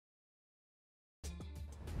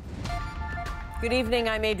Good evening,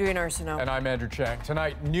 I'm Adrienne Arsenault. And I'm Andrew Chang.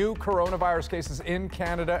 Tonight, new coronavirus cases in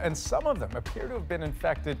Canada, and some of them appear to have been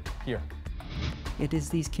infected here. It is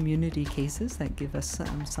these community cases that give us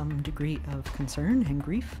some degree of concern and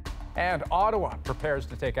grief. And Ottawa prepares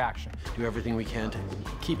to take action. Do everything we can to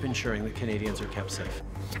keep ensuring that Canadians are kept safe.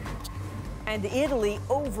 And Italy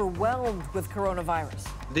overwhelmed with coronavirus.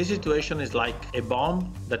 This situation is like a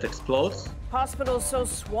bomb that explodes. Hospitals so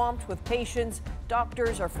swamped with patients,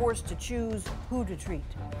 doctors are forced to choose who to treat.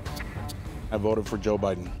 I voted for Joe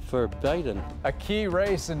Biden. For Biden. A key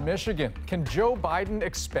race in Michigan. Can Joe Biden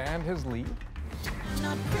expand his lead? I'm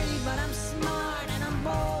not pretty, but I'm smart and I'm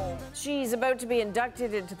bold. She's about to be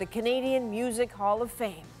inducted into the Canadian Music Hall of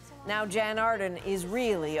Fame. Now Jan Arden is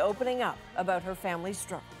really opening up about her family's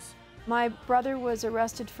struggles. My brother was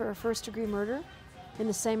arrested for a first-degree murder in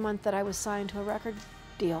the same month that I was signed to a record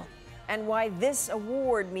deal. And why this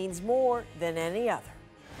award means more than any other.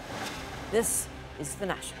 This is The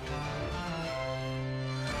National.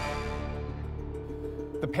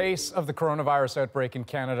 The pace of the coronavirus outbreak in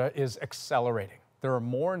Canada is accelerating. There are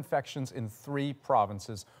more infections in 3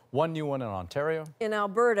 provinces, one new one in Ontario. In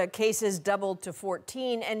Alberta, cases doubled to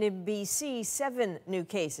 14, and in BC, 7 new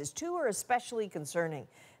cases. 2 are especially concerning.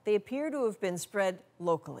 They appear to have been spread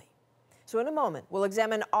locally. So in a moment, we'll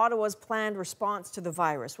examine Ottawa's planned response to the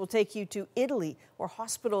virus. We'll take you to Italy, where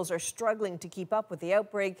hospitals are struggling to keep up with the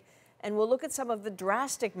outbreak. And we'll look at some of the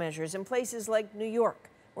drastic measures in places like New York,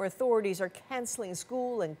 where authorities are cancelling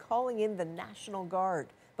school and calling in the National Guard.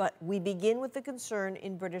 But we begin with the concern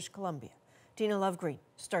in British Columbia. Tina Lovegreen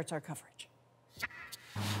starts our coverage.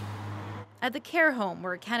 At the care home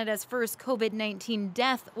where Canada's first COVID-19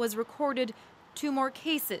 death was recorded, 2 more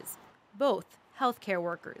cases, both healthcare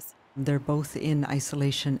workers. They're both in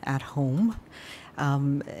isolation at home.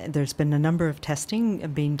 There's been a number of testing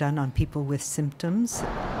being done on people with symptoms.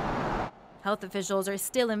 Health officials are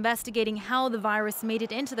still investigating how the virus made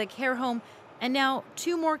it into the care home, and now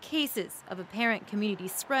 2 more cases of apparent community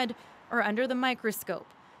spread are under the microscope.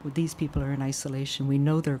 These people are in isolation. We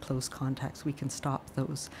know they're close contacts. We can stop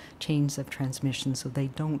those chains of transmission so they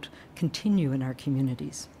don't continue in our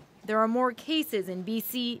communities. There are more cases in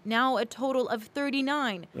BC, now a total of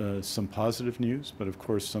 39. Some positive news, but of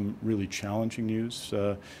course some really challenging news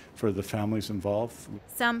for the families involved.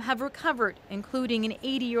 Some have recovered, including an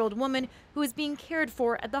 80-year-old woman who is being cared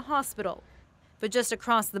for at the hospital. But just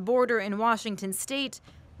across the border in Washington state,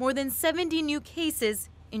 more than 70 new cases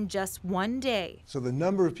in just one day. So the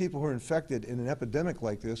number of people who are infected in an epidemic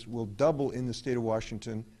like this will double in the state of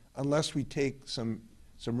Washington unless we take some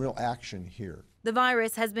real action here. The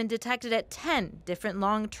virus has been detected at 10 different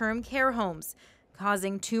long-term care homes,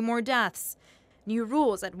 causing 2 more deaths. New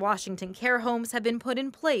rules at Washington care homes have been put in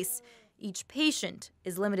place. Each patient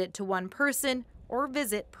is limited to 1 person or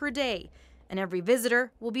visit per day, and every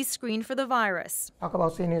visitor will be screened for the virus. Talk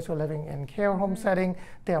about seniors who are living in care home setting,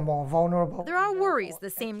 they are more vulnerable. There are worries the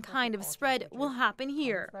same kind of spread will happen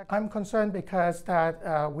here. I'm concerned because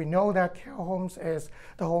that we know that care homes is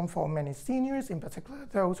the home for many seniors, in particular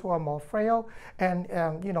those who are more frail, and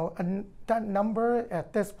that number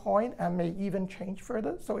at this point may even change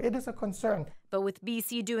further, so it is a concern. But with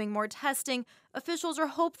BC doing more testing, officials are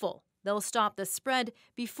hopeful they'll stop the spread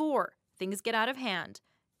before things get out of hand.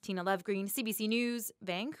 Tina Lovegreen, CBC News,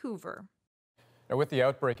 Vancouver. Now, with the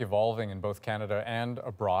outbreak evolving in both Canada and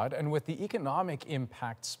abroad, and with the economic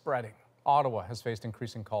impact spreading, Ottawa has faced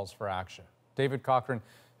increasing calls for action. David Cochran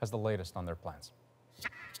has the latest on their plans.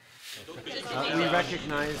 We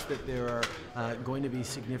recognize that there are going to be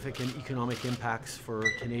significant economic impacts for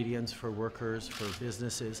Canadians, for workers, for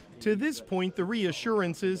businesses. To this point, the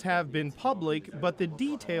reassurances have been public, but the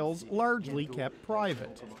details largely kept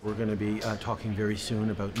private. We're going to be talking very soon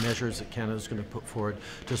about measures that Canada's going to put forward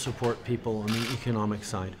to support people on the economic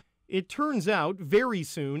side. It turns out very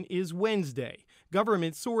soon is Wednesday.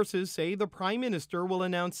 Government sources say the Prime Minister will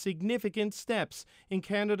announce significant steps in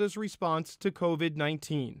Canada's response to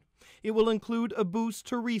COVID-19. It will include a boost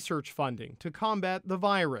to research funding to combat the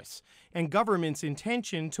virus and government's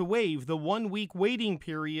intention to waive the 1-week waiting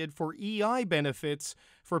period for EI benefits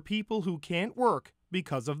for people who can't work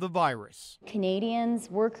because of the virus. Canadians,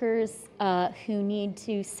 workers who need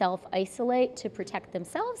to self-isolate to protect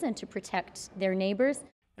themselves and to protect their neighbors.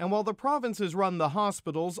 And while the provinces run the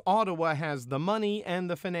hospitals, Ottawa has the money and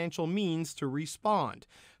the financial means to respond.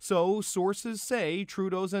 So sources say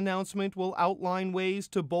Trudeau's announcement will outline ways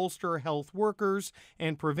to bolster health workers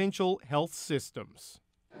and provincial health systems.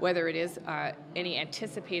 whether it is any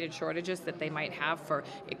anticipated shortages that they might have for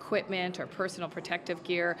equipment or personal protective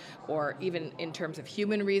gear, or even in terms of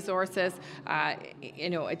human resources,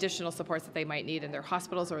 additional supports that they might need in their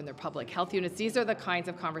hospitals or in their public health units. These are the kinds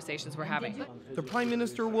of conversations we're having. The Prime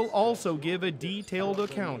Minister will also give a detailed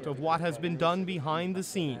account of what has been done behind the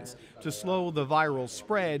scenes to slow the viral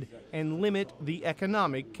spread and limit the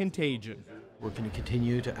economic contagion. We're going to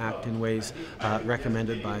continue to act in ways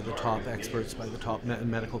recommended by the top experts, by the top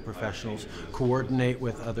medical professionals, coordinate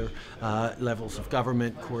with other levels of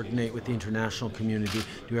government, coordinate with the international community,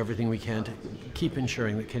 do everything we can to keep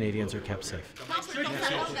ensuring that Canadians are kept safe.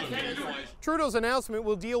 Trudeau's announcement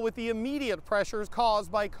will deal with the immediate pressures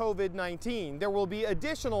caused by COVID-19. There will be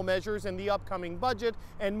additional measures in the upcoming budget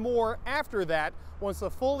and more after that once the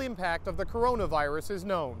full impact of the coronavirus is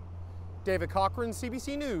known. David Cochran,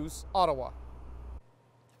 CBC News, Ottawa.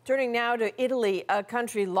 Turning now to Italy, a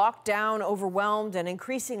country locked down, overwhelmed, and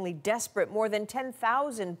increasingly desperate. More than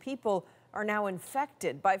 10,000 people are now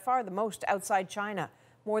infected, by far the most outside China.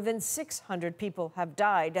 More than 600 people have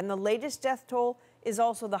died, and the latest death toll is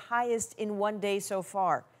also the highest in one day so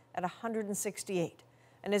far, at 168.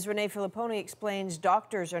 And as Renee Filipponi explains,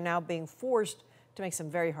 doctors are now being forced to make some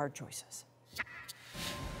very hard choices.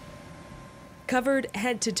 Covered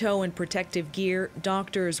head to toe in protective gear,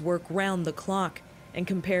 doctors work round the clock and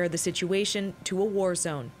compare the situation to a war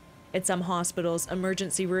zone. At some hospitals,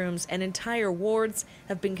 emergency rooms and entire wards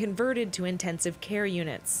have been converted to intensive care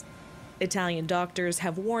units. Italian doctors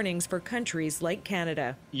have warnings for countries like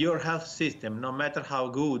Canada. Your health system, no matter how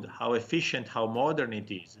good, how efficient, how modern it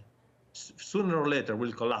is, sooner or later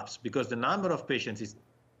will collapse because the number of patients is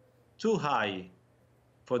too high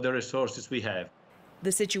for the resources we have.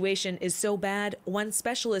 The situation is so bad, one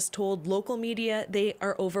specialist told local media they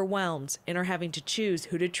are overwhelmed and are having to choose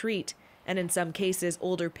who to treat. And in some cases,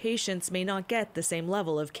 older patients may not get the same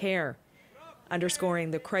level of care. Underscoring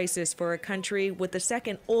the crisis for a country with the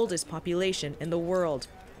second oldest population in the world,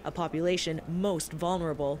 a population most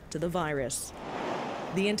vulnerable to the virus.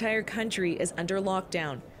 The entire country is under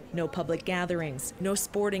lockdown. No public gatherings, no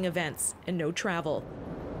sporting events, and no travel.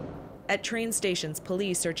 At train stations,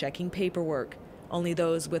 police are checking paperwork. Only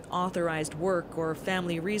those with authorized work or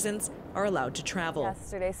family reasons are allowed to travel.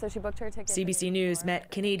 Yesterday, so she booked her ticket. CBC News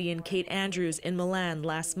met Canadian Kate Andrews in Milan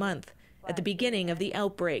last month at the beginning of the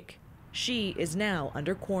outbreak. She is now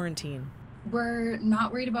under quarantine. We're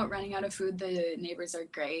not worried about running out of food. The neighbors are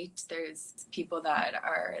great. There's people that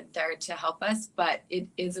are there to help us, but it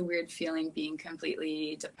is a weird feeling being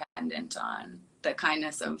completely dependent on the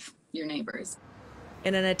kindness of your neighbors.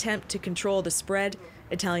 In an attempt to control the spread,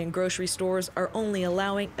 Italian grocery stores are only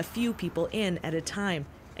allowing a few people in at a time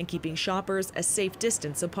and keeping shoppers a safe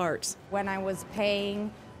distance apart. When I was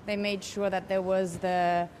paying, they made sure that there was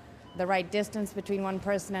the right distance between one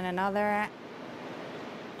person and another.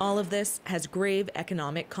 All of this has grave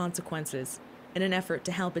economic consequences. In an effort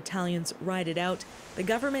to help Italians ride it out, the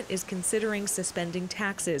government is considering suspending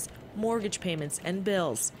taxes, mortgage payments, and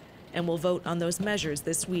bills, and will vote on those measures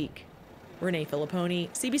this week. Renee Filipponi,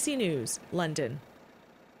 CBC News, London.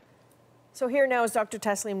 So here now is Dr.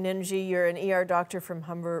 Taslim Ninji. You're an ER doctor from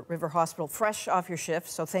Humber River Hospital, fresh off your shift,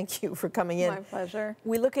 so thank you for coming in. My pleasure.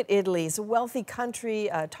 We look at Italy. It's a wealthy country,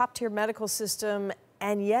 a top-tier medical system,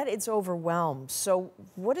 and yet it's overwhelmed. So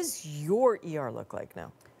what does your ER look like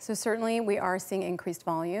now? So certainly we are seeing increased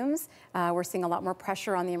volumes. We're seeing a lot more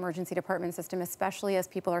pressure on the emergency department system, especially as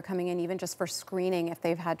people are coming in even just for screening if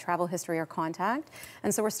they've had travel history or contact.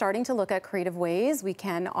 And so we're starting to look at creative ways we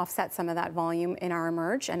can offset some of that volume in our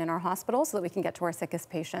emerge and in our hospitals so that we can get to our sickest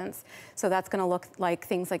patients. So that's going to look like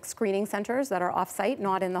things like screening centers that are off-site,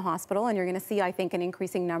 not in the hospital. And you're going to see, I think, an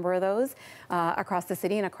increasing number of those across the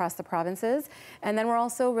city and across the provinces. And then we're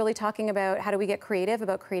also really talking about how do we get creative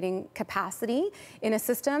about creating capacity in a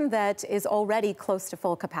system that is already close to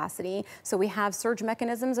full capacity. So we have surge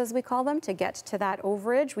mechanisms, as we call them, to get to that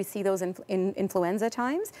overage. We see those in influenza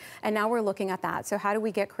times, and now we're looking at that. So how do we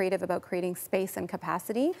get creative about creating space and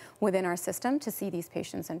capacity within our system to see these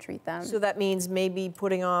patients and treat them? So that means maybe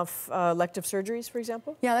putting off elective surgeries, for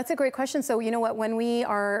example? Yeah, that's a great question. So you know what, when we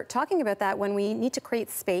are talking about that, when we need to create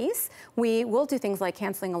space, we will do things like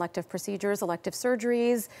canceling elective procedures, elective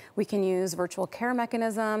surgeries. We can use virtual care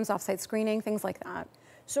mechanisms, offsite screening, things like that.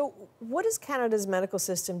 So what does Canada's medical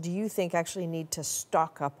system, do you think, actually need to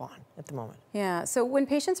stock up on at the moment? Yeah, so when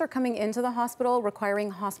patients are coming into the hospital requiring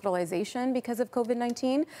hospitalization because of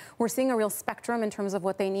COVID-19, we're seeing a real spectrum in terms of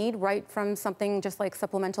what they need, right from something just like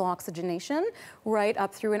supplemental oxygenation, right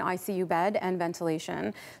up through an ICU bed and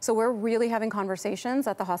ventilation. So we're really having conversations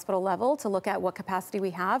at the hospital level to look at what capacity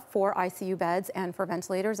we have for ICU beds and for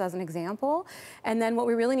ventilators as an example. And then what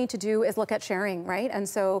we really need to do is look at sharing, right? And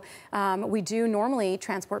so we do normally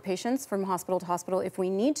transport patients from hospital to hospital if we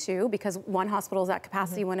need to, because one hospital is at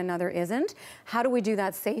capacity when another isn't. How do we do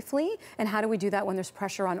that safely? And how do we do that when there's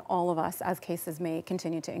pressure on all of us as cases may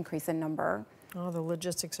continue to increase in number? Oh, the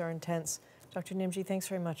logistics are intense. Dr. Nimji, thanks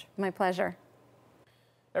very much. My pleasure.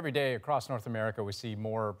 Every day across North America, we see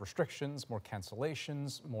more restrictions, more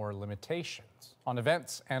cancellations, more limitations on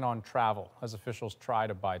events and on travel as officials try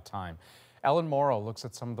to buy time. Ellen Morrow looks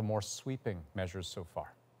at some of the more sweeping measures so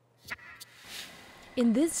far.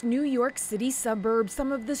 In this New York City suburb,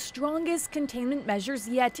 some of the strongest containment measures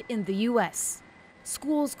yet in the U.S.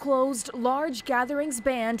 Schools closed, large gatherings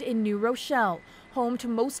banned in New Rochelle, home to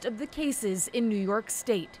most of the cases in New York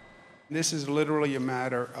State. This is literally a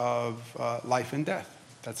matter of life and death.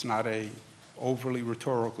 That's not a overly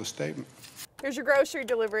rhetorical statement. Here's your grocery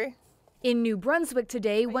delivery. In New Brunswick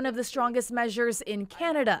today, one of the strongest measures in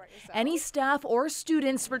Canada. Any staff or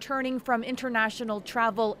students returning from international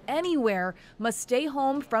travel anywhere must stay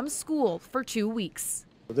home from school for 2 weeks.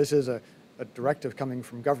 This is a directive coming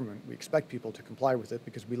from government. We expect people to comply with it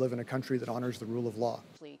because we live in a country that honors the rule of law.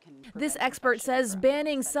 This expert says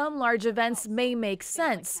banning some large events may make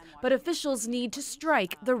sense, but officials need to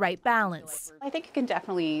strike the right balance. I think it can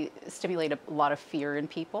definitely stimulate a lot of fear in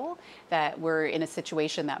people that we're in a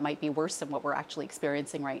situation that might be worse than what we're actually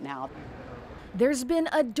experiencing right now. There's been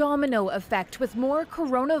a domino effect with more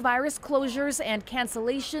coronavirus closures and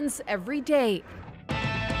cancellations every day.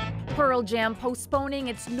 Pearl Jam postponing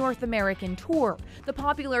its North American tour. The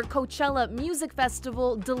popular Coachella Music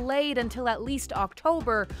Festival delayed until at least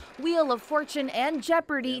October. Wheel of Fortune and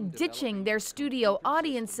Jeopardy ditching their studio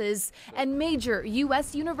audiences, and major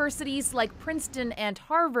U.S. universities like Princeton and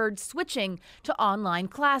Harvard switching to online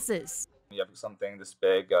classes. You have something this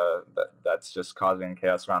big that's just causing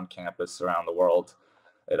chaos around campus, around the world.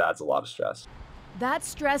 It adds a lot of stress. That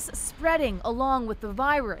stress spreading along with the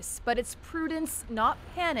virus, but it's prudence, not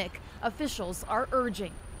panic, officials are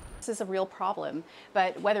urging. This is a real problem,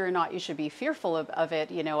 but whether or not you should be fearful of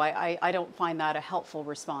it, you know, I don't find that a helpful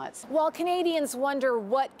response. While Canadians wonder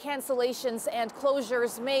what cancellations and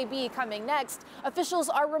closures may be coming next, officials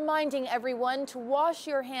are reminding everyone to wash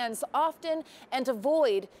your hands often and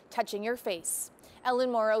avoid touching your face.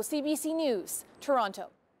 Ellen Morrow, CBC News, Toronto.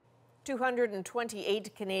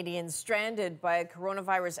 228 Canadians stranded by a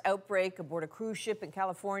coronavirus outbreak aboard a cruise ship in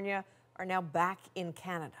California are now back in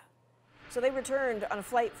Canada. So they returned on a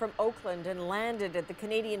flight from Oakland and landed at the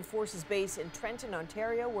Canadian Forces Base in Trenton,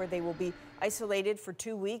 Ontario, where they will be isolated for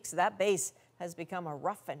 2 weeks. That base has become a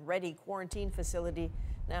rough and ready quarantine facility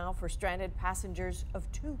now for stranded passengers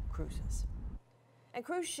of 2 cruises. And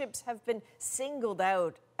cruise ships have been singled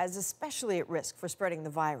out as especially at risk for spreading the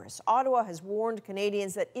virus. Ottawa has warned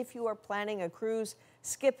Canadians that if you are planning a cruise,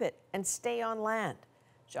 skip it and stay on land.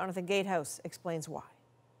 Jonathan Gatehouse explains why.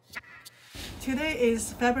 Today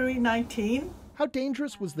is February 19. How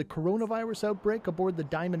dangerous was the coronavirus outbreak aboard the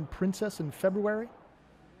Diamond Princess in February?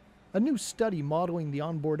 A new study modeling the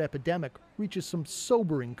onboard epidemic reaches some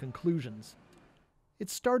sobering conclusions. It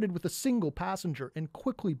started with a single passenger and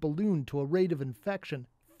quickly ballooned to a rate of infection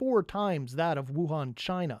 4 times that of Wuhan,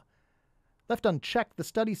 China. Left unchecked, the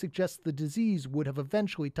study suggests the disease would have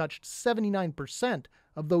eventually touched 79%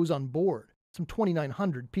 of those on board, some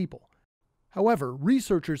 2,900 people. However,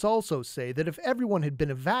 researchers also say that if everyone had been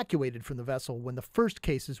evacuated from the vessel when the first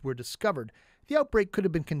cases were discovered, the outbreak could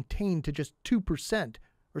have been contained to just 2%,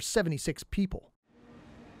 or 76 people.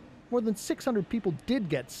 More than 600 people did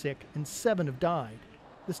get sick and 7 have died.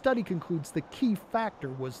 The study concludes the key factor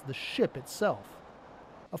was the ship itself.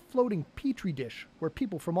 A floating petri dish where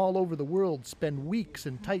people from all over the world spend weeks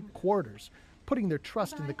in tight quarters, putting their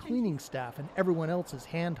trust in the cleaning staff and everyone else's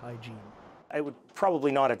hand hygiene. I would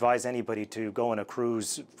probably not advise anybody to go on a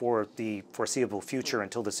cruise for the foreseeable future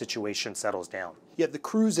until the situation settles down. Yet the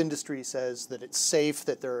cruise industry says that it's safe,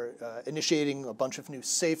 that they're initiating a bunch of new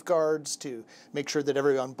safeguards to make sure that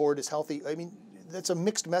everyone on board is healthy. I mean, that's a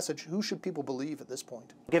mixed message. Who should people believe at this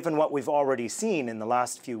point? Given what we've already seen in the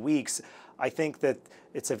last few weeks, I think that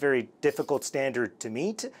it's a very difficult standard to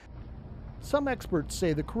meet. Some experts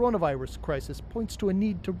say the coronavirus crisis points to a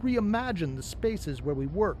need to reimagine the spaces where we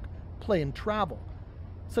work, play, and travel,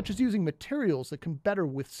 such as using materials that can better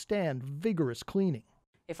withstand vigorous cleaning.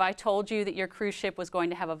 If I told you that your cruise ship was going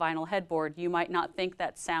to have a vinyl headboard, you might not think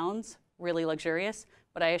that sounds really luxurious,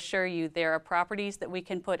 but I assure you there are properties that we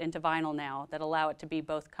can put into vinyl now that allow it to be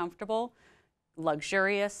both comfortable,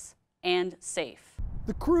 luxurious, and safe.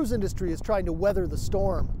 The cruise industry is trying to weather the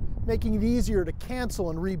storm, making it easier to cancel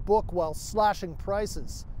and rebook while slashing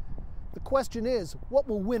prices. The question is, what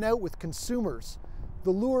will win out with consumers?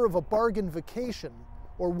 The lure of a bargain vacation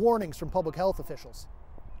or warnings from public health officials?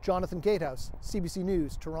 Jonathan Gatehouse, CBC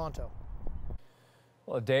News, Toronto.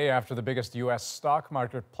 Well, a day after the biggest U.S. stock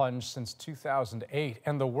market plunged since 2008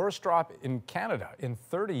 and the worst drop in Canada in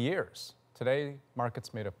 30 years. Today,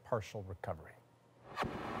 markets made a partial recovery.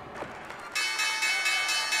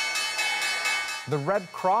 The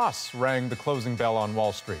Red Cross rang the closing bell on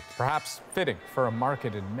Wall Street, perhaps fitting for a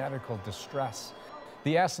market in medical distress.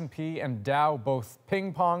 The S&P and Dow both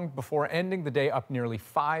ping-ponged before ending the day up nearly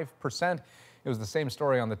 5%. It was the same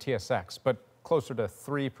story on the TSX, but closer to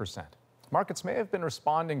 3%. Markets may have been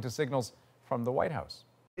responding to signals from the White House.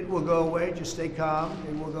 It will go away, just stay calm,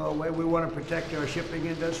 it will go away. We want to protect our shipping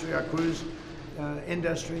industry, our cruise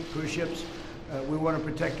industry, cruise ships. We want to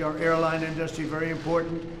protect our airline industry, very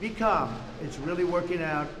important. Be calm, it's really working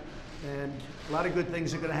out, and a lot of good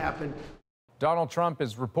things are going to happen. Donald Trump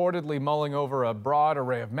is reportedly mulling over a broad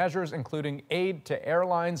array of measures, including aid to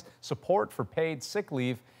airlines, support for paid sick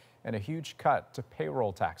leave, and a huge cut to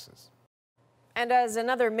payroll taxes. And as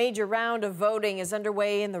another major round of voting is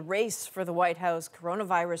underway in the race for the White House,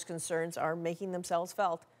 coronavirus concerns are making themselves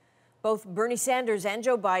felt. Both Bernie Sanders and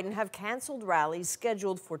Joe Biden have canceled rallies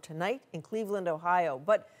scheduled for tonight in Cleveland, Ohio,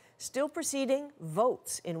 but still preceding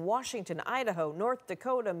votes in Washington, Idaho, North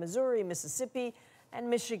Dakota, Missouri, Mississippi, and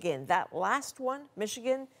Michigan. That last one,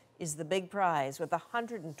 Michigan, is the big prize with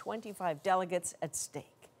 125 delegates at stake.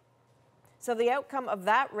 So the outcome of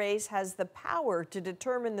that race has the power to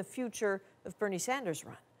determine the future of Bernie Sanders'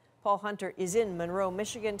 run. Paul Hunter is in Monroe,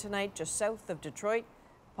 Michigan tonight, just south of Detroit.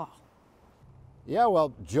 Paul. Yeah,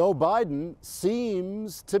 well, Joe Biden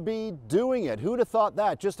seems to be doing it. Who'd have thought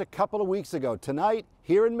that just a couple of weeks ago? Tonight,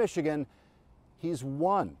 here in Michigan, he's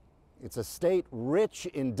won. It's a state rich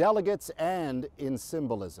in delegates and in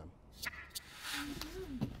symbolism.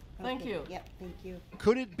 Thank you. Yep, thank you.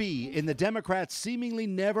 Could it be, in the Democrats' seemingly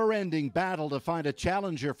never-ending battle to find a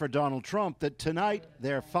challenger for Donald Trump, that tonight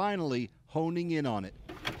they're finally honing in on it?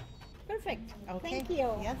 Perfect. Okay. Thank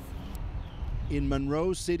you. Yes. In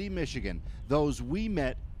Monroe City, Michigan, those we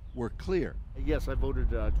met were clear. Yes, I voted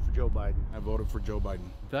for Joe Biden. I voted for Joe Biden.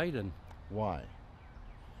 Biden. Why?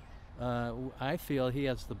 I feel he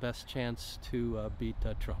has the best chance to beat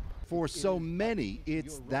Trump. For so many,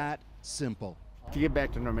 it's that simple. To get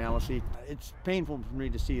back to normalcy, it's painful for me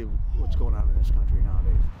to see what's going on in this country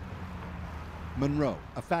nowadays. Monroe,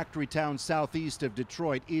 a factory town southeast of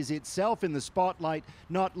Detroit, is itself in the spotlight,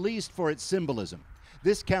 not least for its symbolism.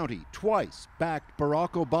 This county twice backed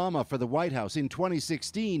Barack Obama for the White House. In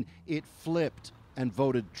 2016, it flipped and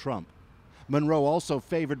voted Trump. Monroe also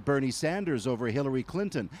favored Bernie Sanders over Hillary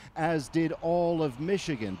Clinton, as did all of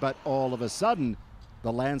Michigan. But all of a sudden,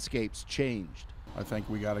 the landscape's changed. I think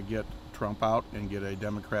we got to get Trump out and get a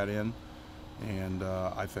Democrat in, and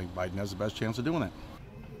I think Biden has the best chance of doing it.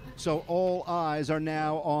 So all eyes are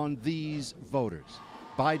now on these voters.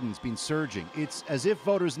 Biden's been surging. It's as if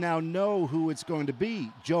voters now know who it's going to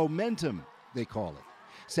be. Joe Mentum, they call it.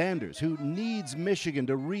 Sanders, who needs Michigan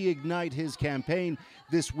to reignite his campaign,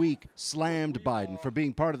 this week slammed Biden for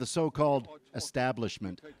being part of the so-called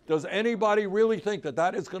establishment. Does anybody really think that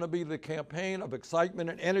that is going to be the campaign of excitement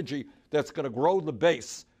and energy that's going to grow the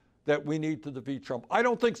base that we need to defeat Trump? I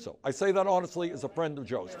don't think so. I say that honestly as a friend of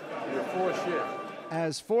Joe's. You're full of shit.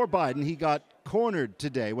 As for Biden, he got cornered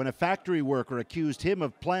today when a factory worker accused him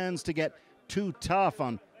of plans to get too tough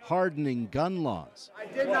on hardening gun laws. I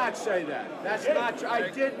did not say that. That's not true. I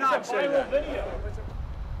did not say that.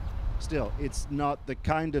 Still, it's not the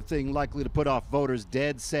kind of thing likely to put off voters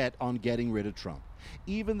dead set on getting rid of Trump.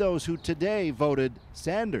 Even those who today voted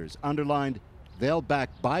Sanders underlined they'll back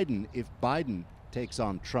Biden if Biden takes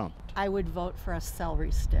on Trump. I would vote for a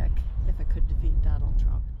celery stick if it could defeat Donald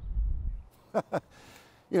Trump.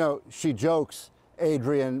 You know, she jokes,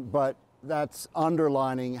 Adrian, but that's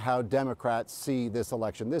underlining how Democrats see this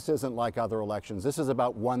election. This isn't like other elections. This is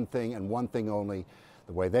about one thing and one thing only,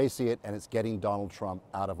 the way they see it, and it's getting Donald Trump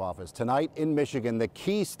out of office. Tonight in Michigan, the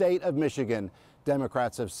key state of Michigan,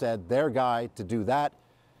 Democrats have said their guy to do that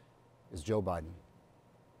is Joe Biden.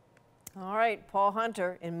 All right, Paul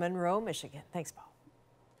Hunter in Monroe, Michigan. Thanks, Paul.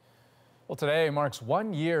 Well, today marks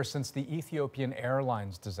 1 year since the Ethiopian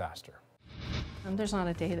Airlines disaster. There's not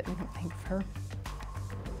a day that we don't think of her.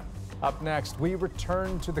 Up next, we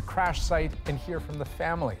return to the crash site and hear from the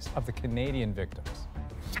families of the Canadian victims.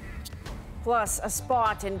 Plus, a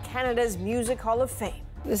spot in Canada's Music Hall of Fame.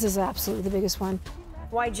 This is absolutely the biggest one.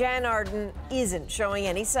 Why Jan Arden isn't showing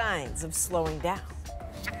any signs of slowing down.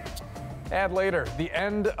 And later, the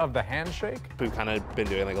end of the handshake. We've kind of been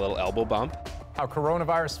doing like a little elbow bump. How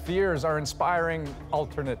coronavirus fears are inspiring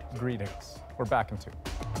alternate greetings. We're back in 2.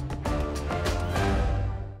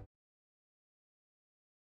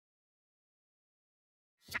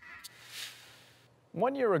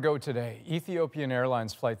 One year ago today, Ethiopian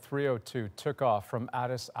Airlines Flight 302 took off from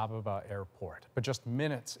Addis Ababa Airport. But just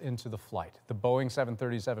minutes into the flight, the Boeing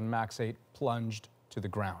 737 MAX 8 plunged to the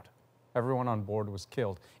ground. Everyone on board was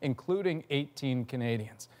killed, including 18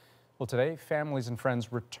 Canadians. Well, today, families and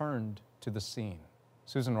friends returned to the scene.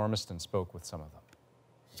 Susan Ormiston spoke with some of them.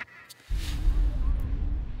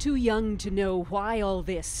 Too young to know why all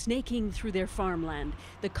this, snaking through their farmland.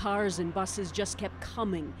 The cars and buses just kept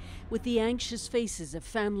coming, with the anxious faces of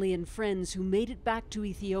family and friends who made it back to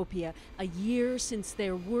Ethiopia a year since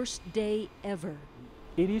their worst day ever.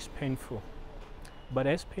 It is painful, but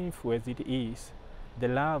as painful as it is, the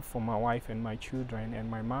love for my wife and my children and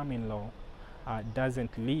my mom-in-law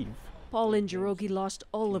doesn't leave. Paul and Njoroge lost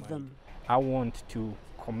all of them. I want to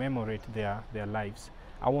commemorate their lives.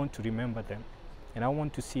 I want to remember them. And I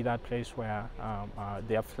want to see that place where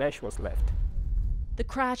their flesh was left. The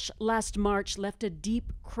crash last March left a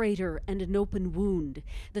deep crater and an open wound.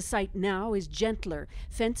 The site now is gentler.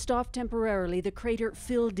 Fenced off temporarily, the crater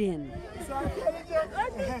filled in.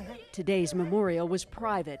 Today's memorial was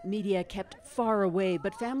private. Media kept far away,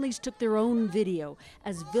 but families took their own video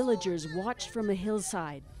as villagers watched from a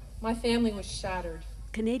hillside. My family was shattered.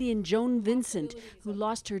 Canadian Joan Vincent, who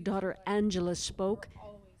lost her daughter Angela, spoke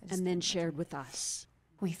and then shared with us.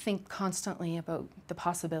 We think constantly about the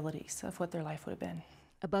possibilities of what their life would have been.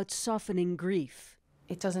 About softening grief.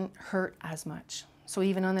 It doesn't hurt as much. So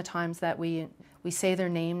even on the times that we say their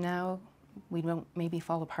name now, we don't maybe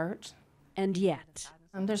fall apart. And yet.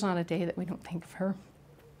 There's not a day that we don't think of her.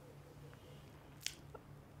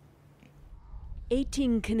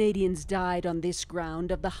 18 Canadians died on this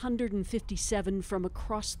ground of the 157 from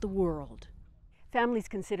across the world. Families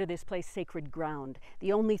consider this place sacred ground.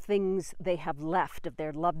 The only things they have left of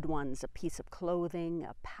their loved ones, a piece of clothing,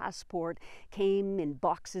 a passport, came in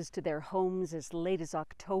boxes to their homes as late as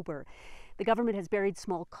October. The government has buried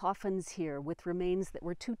small coffins here with remains that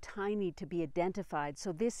were too tiny to be identified,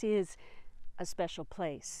 so this is a special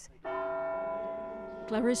place.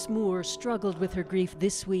 Clarisse Moore struggled with her grief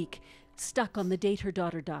this week, stuck on the date her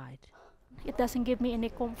daughter died. It doesn't give me any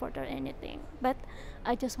comfort or anything, but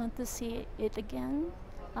I just want to see it again.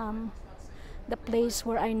 The place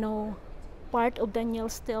where I know part of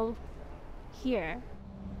Daniel's still here.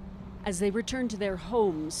 As they return to their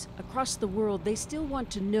homes across the world, they still want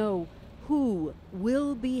to know who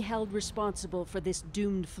will be held responsible for this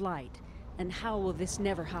doomed flight, and how will this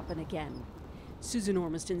never happen again. Susan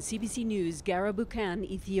Ormiston, CBC News, Garabukan,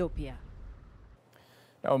 Ethiopia.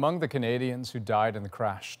 Now, among the Canadians who died in the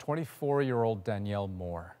crash, 24-year-old Danielle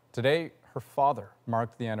Moore. Today, her father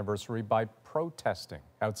marked the anniversary by protesting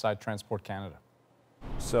outside Transport Canada.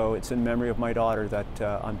 So it's in memory of my daughter that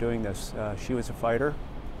I'm doing this. She was a fighter,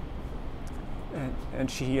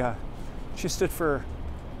 and she stood for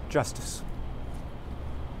justice.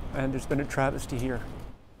 And there's been a travesty here.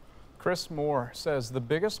 Chris Moore says the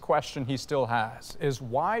biggest question he still has is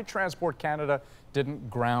why Transport Canada didn't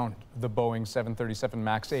ground the Boeing 737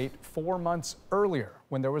 MAX 8 4 months earlier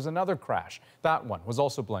when there was another crash. That one was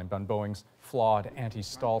also blamed on Boeing's flawed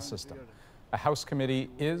anti-stall system. A House committee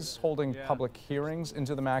is holding public hearings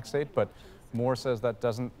into the MAX 8, but Moore says that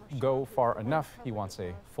doesn't go far enough. He wants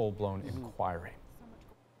a full-blown inquiry.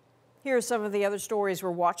 Here are some of the other stories we're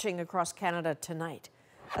watching across Canada tonight.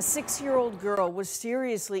 A 6-year-old girl was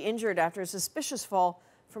seriously injured after a suspicious fall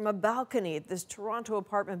from a balcony at this Toronto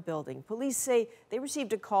apartment building. Police say they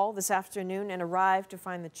received a call this afternoon and arrived to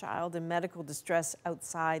find the child in medical distress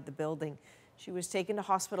outside the building. She was taken to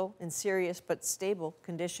hospital in serious but stable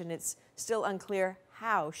condition. It's still unclear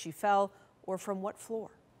how she fell or from what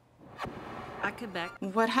floor. At Quebec.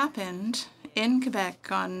 What happened in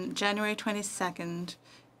Quebec on January 22nd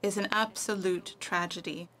is an absolute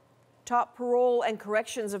tragedy. Top parole and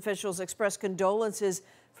corrections officials expressed condolences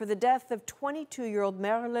for the death of 22-year-old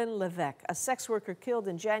Marilyn Levesque, a sex worker killed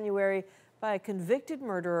in January by a convicted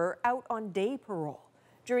murderer out on day parole.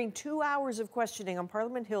 During 2 hours of questioning on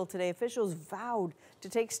Parliament Hill today, officials vowed to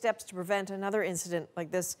take steps to prevent another incident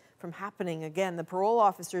like this from happening again. The parole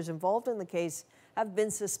officers involved in the case have been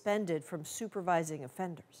suspended from supervising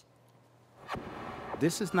offenders.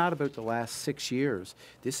 This is not about the last 6 years.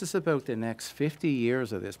 This is about the next 50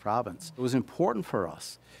 years of this province. It was important for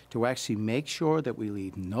us to actually make sure that we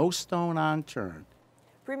leave no stone unturned.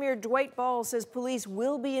 Premier Dwight Ball says police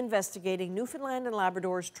will be investigating Newfoundland and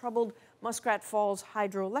Labrador's troubled Muskrat Falls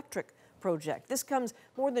hydroelectric project. This comes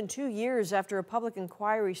more than 2 years after a public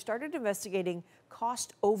inquiry started investigating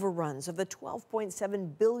cost overruns of the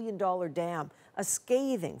 $12.7 billion dam. A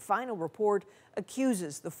scathing final report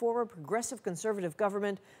accuses the former Progressive Conservative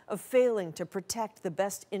government of failing to protect the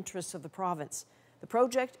best interests of the province. The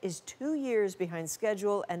project is 2 years behind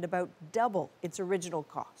schedule and about double its original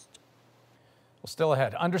cost. Well, still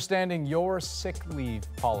ahead, understanding your sick leave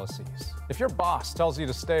policies. If your boss tells you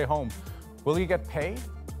to stay home, will you get paid?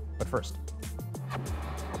 But first.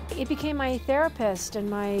 It became my therapist and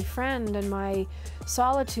my friend and my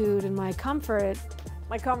solitude and my comfort.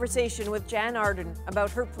 My conversation with Jan Arden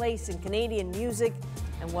about her place in Canadian music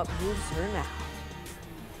and what moves her now.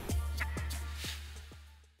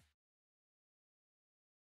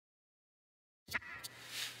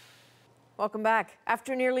 Welcome back.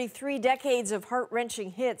 After nearly 3 decades of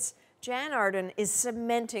heart-wrenching hits, Jan Arden is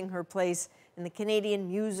cementing her place in the Canadian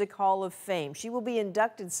Music Hall of Fame. She will be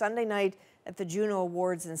inducted Sunday night at the Juno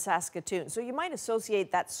Awards in Saskatoon. So you might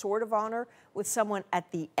associate that sort of honor with someone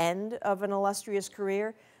at the end of an illustrious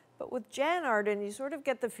career. But with Jan Arden, you sort of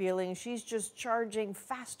get the feeling she's just charging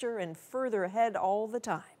faster and further ahead all the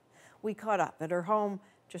time. We caught up at her home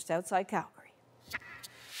just outside Calgary.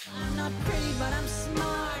 I'm not pretty, but I'm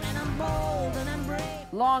smart and I'm bold and I'm brave.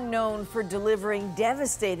 Long known for delivering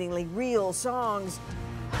devastatingly real songs,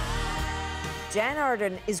 Jan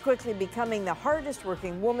Arden is quickly becoming the hardest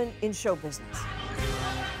working woman in show business.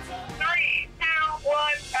 3, 2, 1,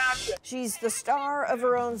 action. She's the star of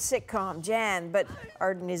her own sitcom, Jan, but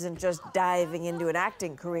Arden isn't just diving into an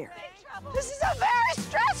acting career. This is a very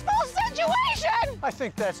stressful situation. I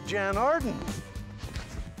think that's Jan Arden.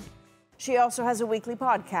 She also has a weekly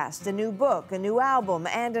podcast, a new book, a new album,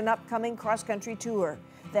 and an upcoming cross-country tour.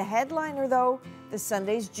 The headliner, though, the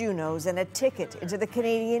Sunday's Junos and a ticket into the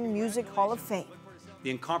Canadian Music Hall of Fame.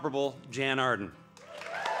 The incomparable Jan Arden.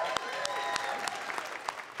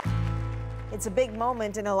 It's a big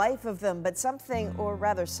moment in a life of them, but something, or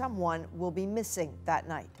rather someone, will be missing that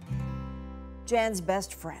night. Jan's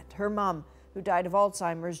best friend, her mom, who died of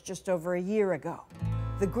Alzheimer's just over a year ago.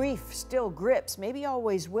 The grief still grips, maybe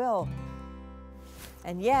always will.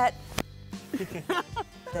 And yet,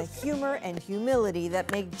 the humor and humility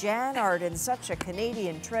that make Jan Arden such a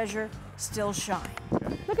Canadian treasure still shine.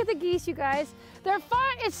 Look at the geese, you guys. They're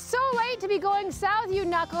fun. It's so late to be going south, you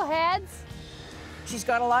knuckleheads. She's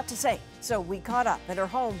got a lot to say, so we caught up at her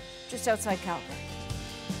home just outside Calgary.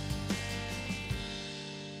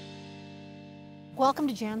 Welcome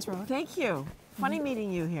to Jan's Road. Thank you. Funny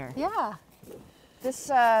meeting you here. Yeah.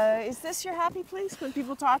 Is this your happy place? When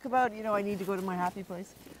people talk about, you know, I need to go to my happy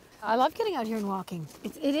place. I love getting out here and walking.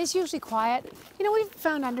 It is usually quiet. You know, we've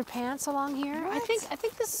found underpants along here. What? I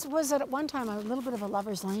think this was at one time a little bit of a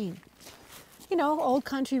lover's lane. You know, old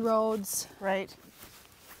country roads. Right.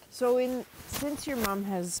 So since your mom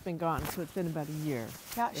has been gone, so it's been about a year.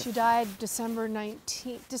 Yeah, she died December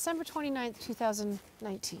 29th,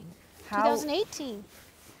 2019. 2018.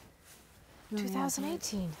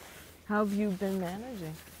 2018. How have you been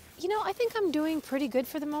managing? You know, I think I'm doing pretty good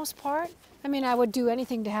for the most part. I mean, I would do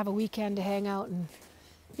anything to have a weekend to hang out and,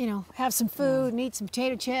 you know, have some food and eat some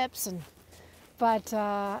potato chips. But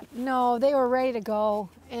no, they were ready to go.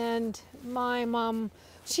 And my mom,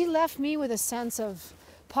 she left me with a sense of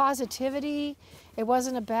positivity. It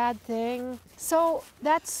wasn't a bad thing. So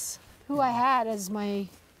that's who I had as my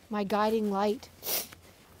guiding light.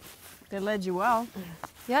 They led you well.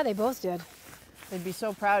 Yeah, they both did. They'd be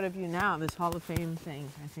so proud of you now, this Hall of Fame thing,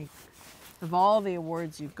 I think. Of all the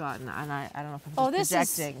awards you've gotten, and I don't know if I'm just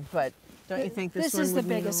projecting, but don't you think this one is would the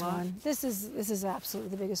mean biggest a lot? one? This is absolutely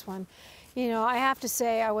the biggest one. You know, I have to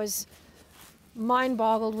say I was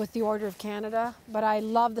mind-boggled with the Order of Canada, but I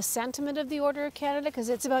love the sentiment of the Order of Canada because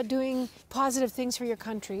it's about doing positive things for your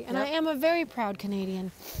country, and I am a very proud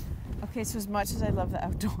Canadian. Okay, so as much as I love the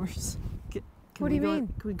outdoors, what do you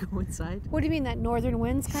mean? Can we go inside? What do you mean, that northern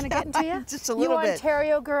wind's kind of getting to you? Just a little bit. You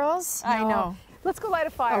Ontario girls? I know. Let's go light a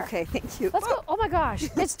fire. Okay, thank you. Let's go. Oh my gosh,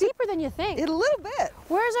 it's deeper than you think. A little bit.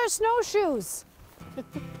 Where's our snowshoes?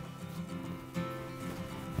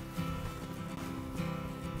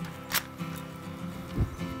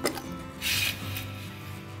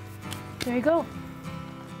 There you go.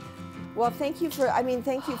 Well, thank you for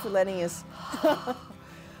letting us.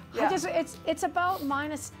 Yeah. It's about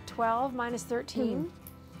minus 12, minus 13.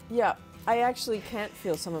 Yeah, I actually can't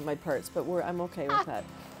feel some of my parts, but I'm okay with that.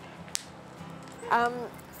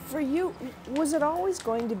 For you, was it always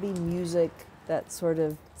going to be music that sort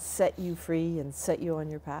of set you free and set you on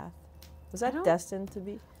your path? Was that destined to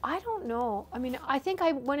be? I don't know. I mean, I think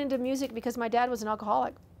I went into music because my dad was an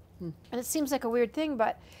alcoholic. And it seems like a weird thing,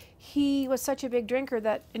 but he was such a big drinker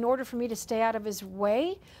that in order for me to stay out of his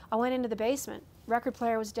way, I went into the basement. Record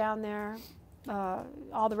player was down there.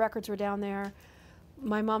 All the records were down there.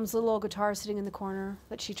 My mom's little old guitar sitting in the corner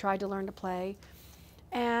that she tried to learn to play.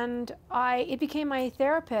 And it became my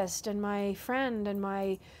therapist and my friend and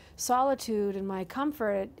my solitude and my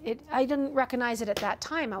comfort. I didn't recognize it at that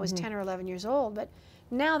time. I was 10 or 11 years old. But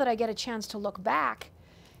now that I get a chance to look back,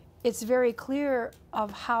 it's very clear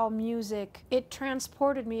of how music, it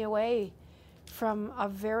transported me away from a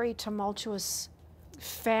very tumultuous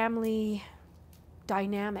family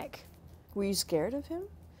dynamic. Were you scared of him?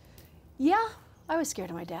 Yeah, I was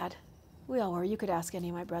scared of my dad. We all were. You could ask any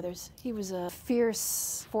of my brothers. He was a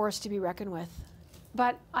fierce force to be reckoned with.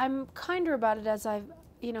 But I'm kinder about it as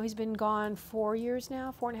he's been gone 4 years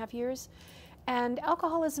now, 4.5 years. And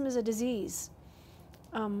alcoholism is a disease.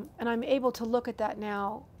 And I'm able to look at that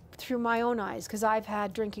now through my own eyes, because I've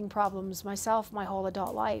had drinking problems myself my whole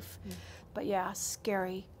adult life. But yeah,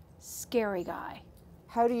 scary, scary guy.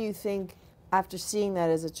 How do you think, after seeing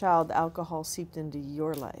that as a child, alcohol seeped into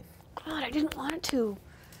your life? God, I didn't want it to.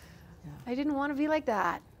 Yeah. I didn't want to be like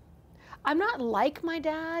that. I'm not like my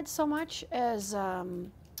dad so much as,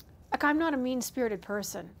 like, I'm not a mean-spirited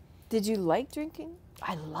person. Did you like drinking?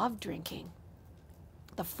 I loved drinking.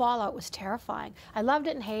 The fallout was terrifying. I loved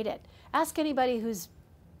it and hated it. Ask anybody who's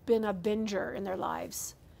been a binger in their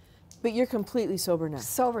lives. But you're completely sober now?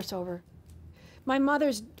 Sober. My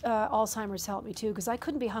mother's Alzheimer's helped me too, because I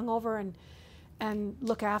couldn't be hungover and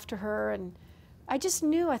look after her, and I just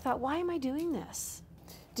knew, I thought, why am I doing this?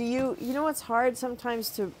 Do you know what's hard sometimes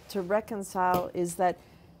to reconcile is that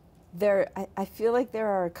I feel like there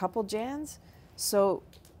are a couple Jans. So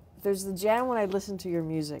there's the Jan when I listen to your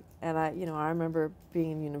music, and I remember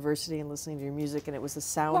being in university and listening to your music, and it was the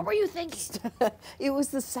sound. What were you thinking? It was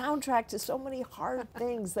the soundtrack to so many hard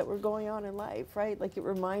things that were going on in life, right? Like it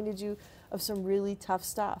reminded you of some really tough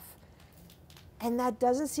stuff. And that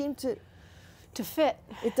doesn't seem to fit.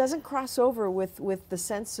 It doesn't cross over with the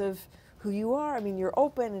sense of who you are. I mean, you're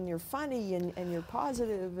open and you're funny and you're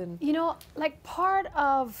positive and like part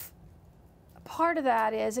of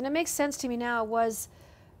that is, and it makes sense to me now, it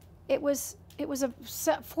was a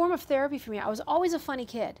form of therapy for me. I was always a funny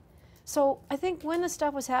kid. So I think when the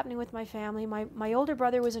stuff was happening with my family, my older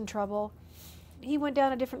brother was in trouble. He went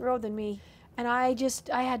down a different road than me, and I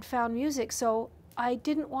had found music, so I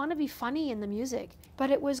didn't want to be funny in the music.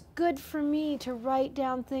 But it was good for me to write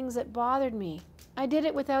down things that bothered me. I did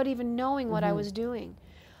it without even knowing what I was doing.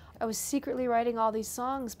 I was secretly writing all these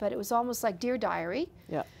songs, but it was almost like Dear Diary.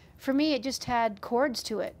 Yeah. For me, it just had chords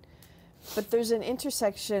to it. But there's an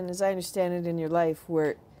intersection, as I understand it, in your life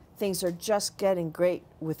where things are just getting great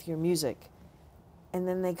with your music, and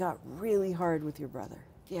then they got really hard with your brother.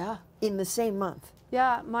 Yeah. In the same month.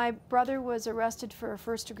 Yeah, my brother was arrested for a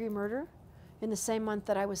first-degree murder in the same month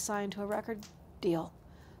that I was signed to a record deal.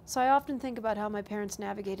 So I often think about how my parents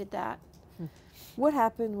navigated that. What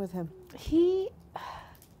happened with him? He,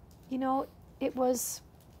 it was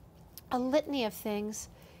a litany of things.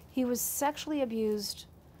 He was sexually abused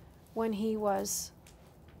when he was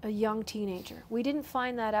a young teenager. We didn't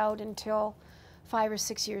find that out until 5 or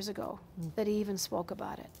 6 years ago that he even spoke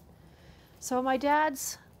about it. So my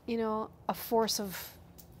dad's, a force of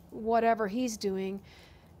whatever he's doing,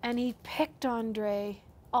 and he picked on Dre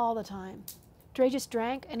all the time. Dre just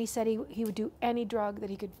drank, and he said he would do any drug that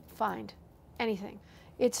he could find, anything.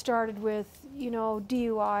 It started with,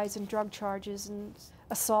 DUIs and drug charges and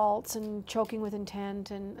assaults and choking with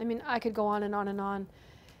intent, and I mean, I could go on and on and on.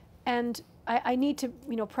 And I need to,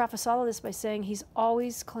 preface all of this by saying he's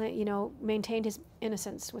always, maintained his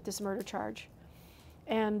innocence with this murder charge.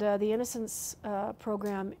 And the Innocence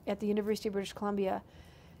program at the University of British Columbia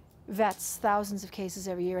vets thousands of cases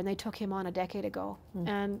every year, and they took him on a decade ago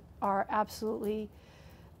and are absolutely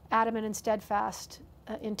adamant and steadfast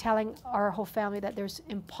in telling our whole family that there's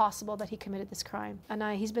impossible that he committed this crime. And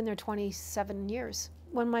he's been there 27 years.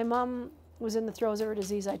 When my mom was in the throes of her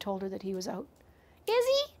disease, I told her that he was out. Is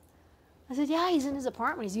he? I said, yeah, he's in his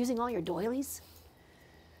apartment. He's using all your doilies.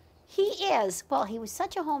 He is. Well, he was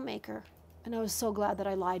such a homemaker. And I was so glad that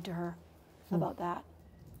I lied to her about that.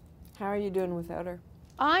 How are you doing without her?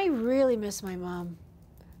 I really miss my mom.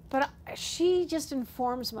 But she just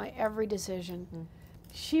informs my every decision.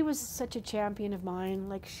 She was such a champion of mine.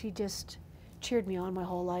 Like, she just cheered me on my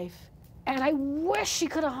whole life. And I wish she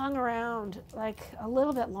could have hung around, like, a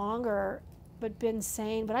little bit longer, but been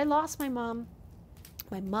sane. But I lost my mom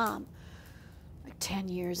my mom like 10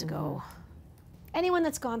 years ago. Anyone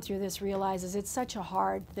that's gone through this realizes it's such a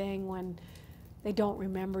hard thing when they don't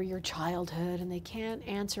remember your childhood and they can't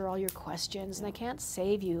answer all your questions and they can't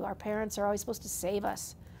save you. Our parents are always supposed to save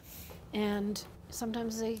us. And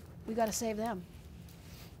sometimes we got to save them.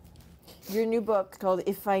 Your new book called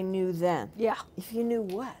If I Knew Then. Yeah. If you knew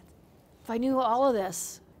what? If I knew all of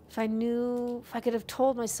this, if I could have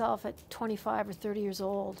told myself at 25 or 30 years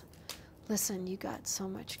old, listen, you got so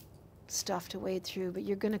much stuff to wade through, but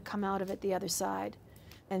you're going to come out of it the other side.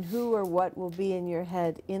 And who or what will be in your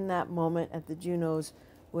head in that moment at the Junos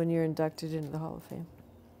when you're inducted into the Hall of Fame?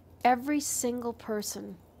 Every single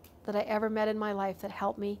person that I ever met in my life that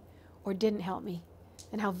helped me or didn't help me,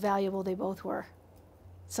 and how valuable they both were.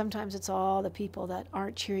 Sometimes it's all the people that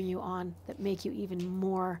aren't cheering you on that make you even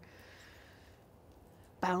more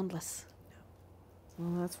boundless.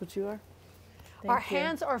 Well, that's what you are. Our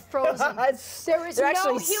hands are frozen. There is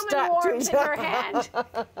no human warmth in our hand.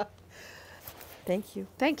 Thank you.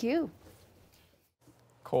 Thank you.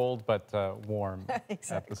 Cold but warm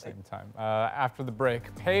Exactly. at the same time. After the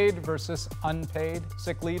break, paid versus unpaid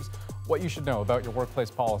sick leaves, what you should know about your workplace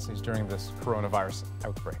policies during this coronavirus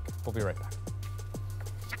outbreak. We'll be right back.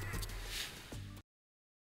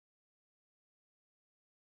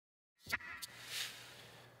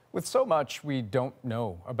 With so much we don't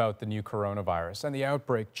know about the new coronavirus and the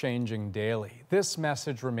outbreak changing daily, this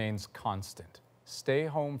message remains constant. Stay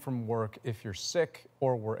home from work if you're sick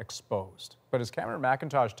or were exposed. But as Cameron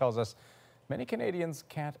McIntosh tells us, many Canadians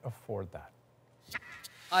can't afford that.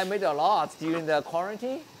 I made a lot during the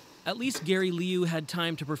quarantine. At least Gary Liu had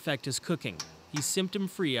time to perfect his cooking. He's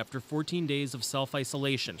symptom-free after 14 days of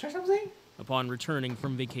self-isolation upon returning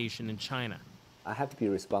from vacation in China. I have to be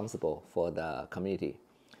responsible for the community.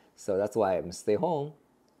 So that's why I'm stay home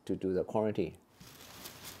to do the quarantine.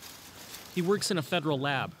 He works in a federal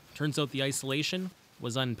lab. Turns out the isolation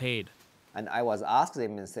was unpaid. And I was asked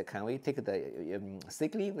them and said, can we take the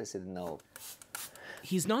sick leave? They said no.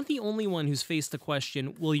 He's not the only one who's faced the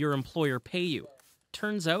question, will your employer pay you?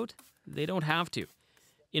 Turns out they don't have to.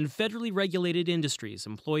 In federally regulated industries,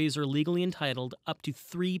 employees are legally entitled up to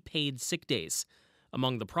 3 paid sick days.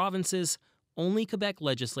 Among the provinces, only Quebec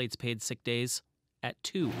legislates paid sick days at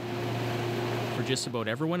 2. For just about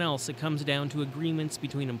everyone else, it comes down to agreements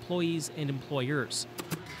between employees and employers.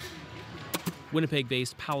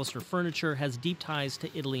 Winnipeg-based Pallister Furniture has deep ties to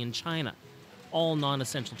Italy and China. All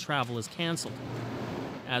non-essential travel is canceled.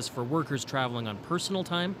 As for workers traveling on personal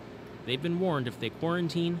time, they've been warned if they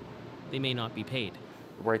quarantine, they may not be paid.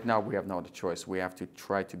 Right now, we have no other choice. We have to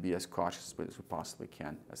try to be as cautious as we possibly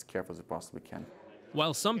can, as careful as we possibly can.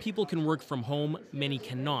 While some people can work from home, many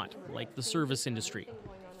cannot, like the service industry.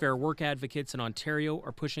 Fair work advocates in Ontario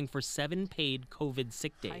are pushing for 7 paid COVID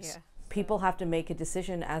sick days. People have to make a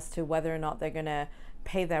decision as to whether or not they're going to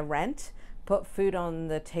pay their rent, put food on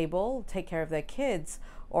the table, take care of their kids,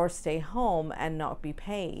 or stay home and not be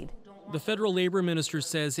paid. The federal labor minister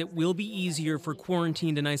says it will be easier for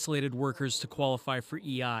quarantined and isolated workers to qualify for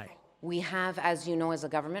EI. We have, as you know, as a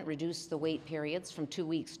government, reduced the wait periods from 2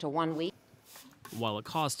 weeks to 1 week. While it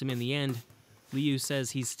cost him in the end, Liu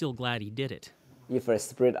says he's still glad he did it. If I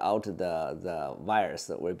spread out the virus,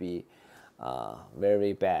 it would be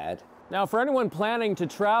very bad. Now, for anyone planning to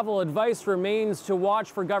travel, advice remains to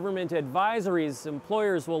watch for government advisories.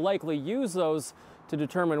 Employers will likely use those to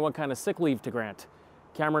determine what kind of sick leave to grant.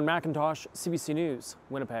 Cameron McIntosh, CBC News,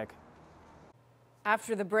 Winnipeg.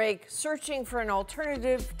 After the break, searching for an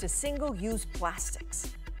alternative to single-use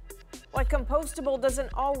plastics. Why compostable doesn't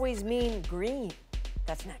always mean green.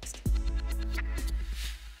 That's next.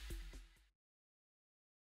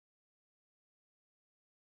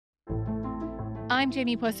 I'm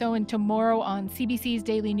Jamie Pusso, and tomorrow on CBC's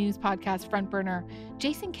daily news podcast Front Burner,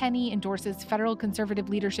 Jason Kenney endorses federal Conservative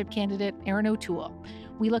leadership candidate Erin O'Toole.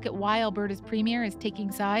 We look at why Alberta's premier is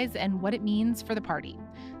taking sides and what it means for the party.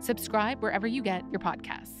 Subscribe wherever you get your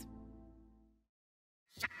podcasts.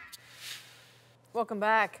 Welcome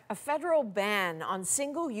back. A federal ban on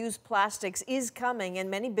single-use plastics is coming,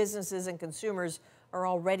 and many businesses and consumers are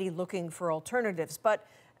already looking for alternatives. But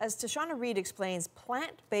as Tashana Reed explains,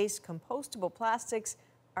 plant-based compostable plastics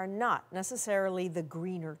are not necessarily the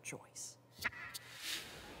greener choice.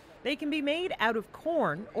 They can be made out of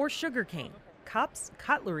corn or sugarcane, cups,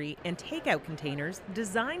 cutlery, and takeout containers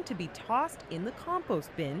designed to be tossed in the compost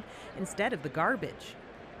bin instead of the garbage.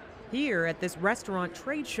 Here at this restaurant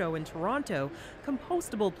trade show in Toronto,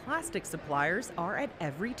 compostable plastic suppliers are at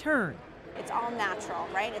every turn. It's all natural,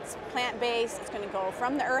 right? It's plant-based. It's going to go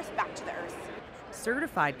from the earth back to the earth.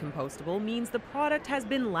 Certified compostable means the product has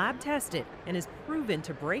been lab tested and is proven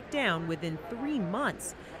to break down within 3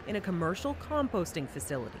 months in a commercial composting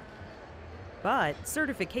facility. But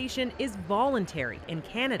certification is voluntary in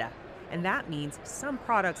Canada, and that means some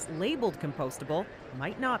products labeled compostable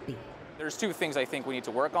might not be. There's 2 things I think we need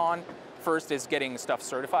to work on. First is getting stuff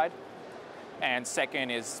certified, and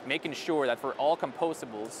second is making sure that for all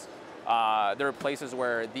compostables, there are places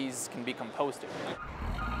where these can be composted.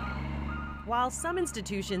 While some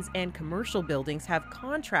institutions and commercial buildings have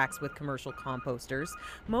contracts with commercial composters,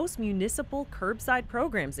 most municipal curbside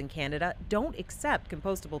programs in Canada don't accept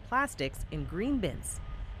compostable plastics in green bins.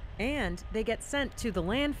 And they get sent to the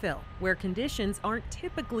landfill, where conditions aren't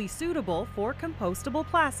typically suitable for compostable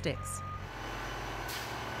plastics.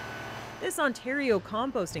 This Ontario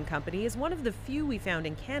composting company is one of the few we found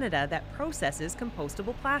in Canada that processes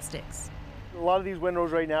compostable plastics. A lot of these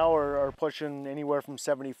windows right now are pushing anywhere from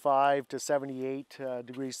 75 to 78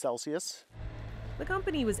 degrees Celsius. The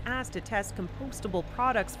company was asked to test compostable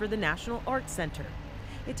products for the National Arts Centre.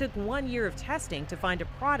 It took 1 year of testing to find a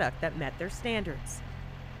product that met their standards.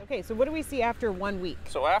 Okay, so what do we see after 1 week?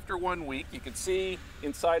 So after 1 week, you can see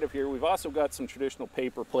inside of here, we've also got some traditional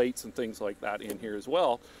paper plates and things like that in here as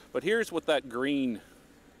well. But here's what that green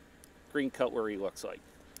cutlery looks like.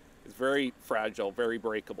 It's very fragile, very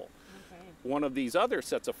breakable. One of these other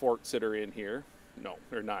sets of forks that are in here, no,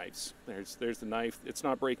 they're knives. There's the knife. It's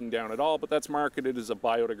not breaking down at all, but that's marketed as a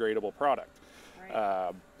biodegradable product.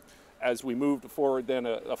 Right. As we move forward then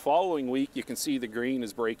a following week, you can see the green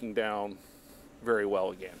is breaking down very well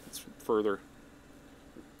again. It's further,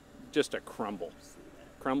 just a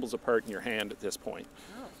crumbles apart in your hand at this point.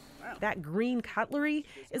 Oh, wow. That green cutlery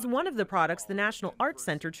is one of the products the National Arts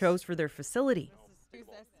Centre chose for their facility.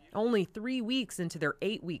 Only 3 weeks into their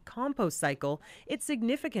 8-week compost cycle, it's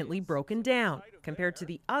significantly broken down compared to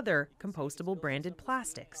the other compostable branded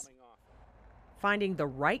plastics. Finding the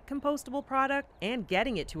right compostable product and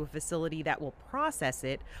getting it to a facility that will process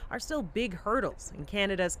it are still big hurdles in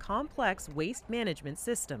Canada's complex waste management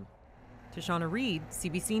system. Tashana Reid,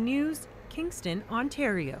 CBC News, Kingston,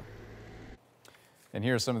 Ontario. And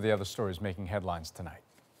here are some of the other stories making headlines tonight.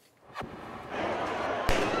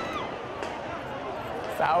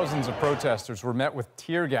 Thousands of protesters were met with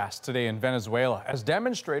tear gas today in Venezuela as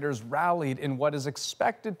demonstrators rallied in what is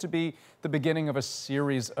expected to be the beginning of a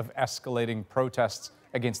series of escalating protests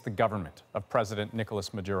against the government of President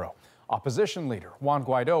Nicolas Maduro. Opposition leader Juan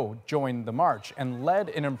Guaido joined the march and led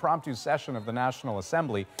an impromptu session of the National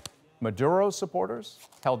Assembly. Maduro supporters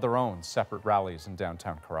held their own separate rallies in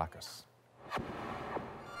downtown Caracas.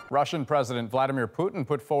 Russian President Vladimir Putin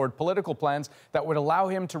put forward political plans that would allow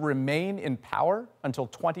him to remain in power until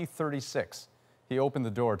 2036. He opened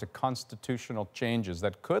the door to constitutional changes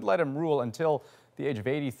that could let him rule until the age of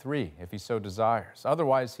 83 if he so desires.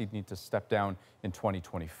 Otherwise, he'd need to step down in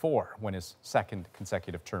 2024 when his second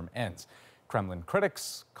consecutive term ends. Kremlin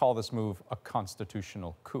critics call this move a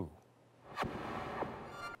constitutional coup.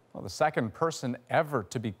 Well, the second person ever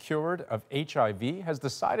to be cured of HIV has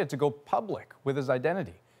decided to go public with his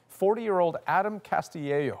identity. 40-year-old Adam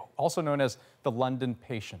Castillo, also known as the London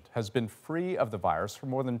patient, has been free of the virus for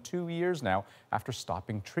more than 2 years now after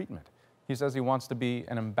stopping treatment. He says he wants to be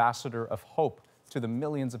an ambassador of hope to the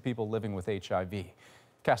millions of people living with HIV.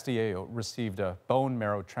 Castillo received a bone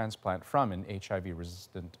marrow transplant from an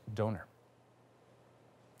HIV-resistant donor.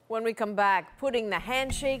 When we come back, putting the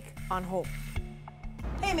handshake on hope.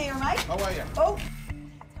 Hey, Mayor Mike. How are you? Oh.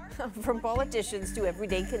 From politicians to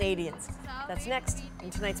everyday Canadians. That's next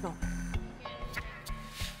in tonight's Moment.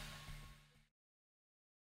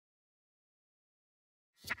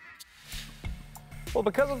 Well,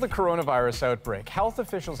 because of the coronavirus outbreak, health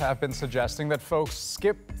officials have been suggesting that folks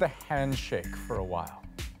skip the handshake for a while.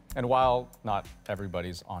 And while not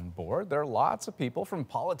everybody's on board, there are lots of people, from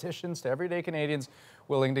politicians to everyday Canadians,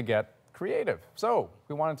 willing to get creative. So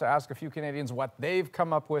we wanted to ask a few Canadians what they've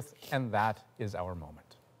come up with, and that is our moment.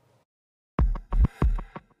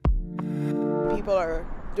 People are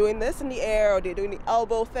doing this in the air, or they're doing the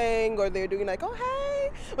elbow thing, or they're doing like, oh, hey,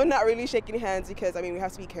 but not really shaking hands because, I mean, we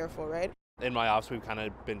have to be careful, right? In my office, we've kind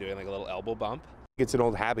of been doing like a little elbow bump. It's an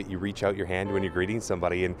old habit. You reach out your hand when you're greeting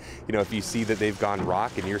somebody, and you know, if you see that they've gone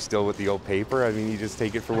rock and you're still with the old paper, I mean, you just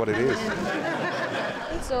take it for what it is.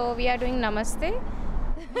 So we are doing namaste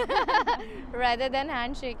rather than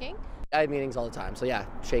handshaking. I have meetings all the time, so yeah,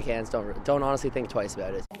 shake hands. Don't honestly think twice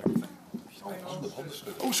about it.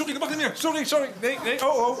 Oh, sorry, wacht niet meer. Sorry. Nee.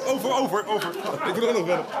 Over. Ik wil er nog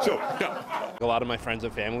verder. Zo, ja. A lot of my friends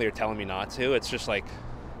and family are telling me not to. It's just like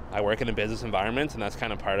I work in a business environment, and that's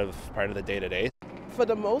kind of part of the day-to-day. For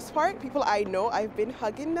the most part, people I know, I've been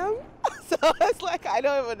hugging them So it's like, I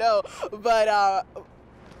don't even know. But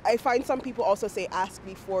I find some people also say ask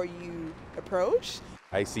before you approach.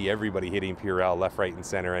 I see everybody hitting Purell left, right, and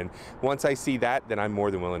center, and once I see that, then I'm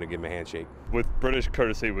more than willing to give them a handshake. With British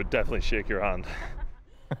courtesy, would definitely shake your hand.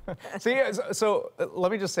 See, so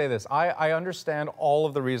let me just say this. I understand all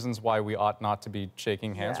of the reasons why we ought not to be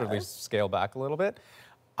shaking hands, or at least scale back a little bit.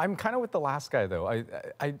 I'm kind of with the last guy, though.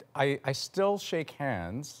 I still shake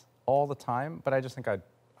hands all the time, but I just think I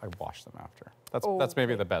wash them after. That's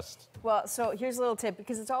maybe the best. Well, so here's a little tip,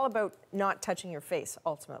 because it's all about not touching your face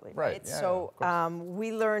ultimately, right? Yeah, so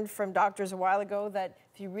we learned from doctors a while ago that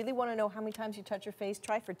if you really want to know how many times you touch your face,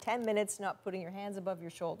 try for 10 minutes not putting your hands above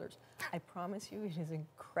your shoulders. I promise you, it is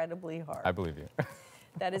incredibly hard. I believe you.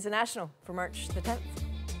 That is a national for March the 10th.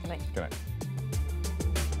 Good night. Good night.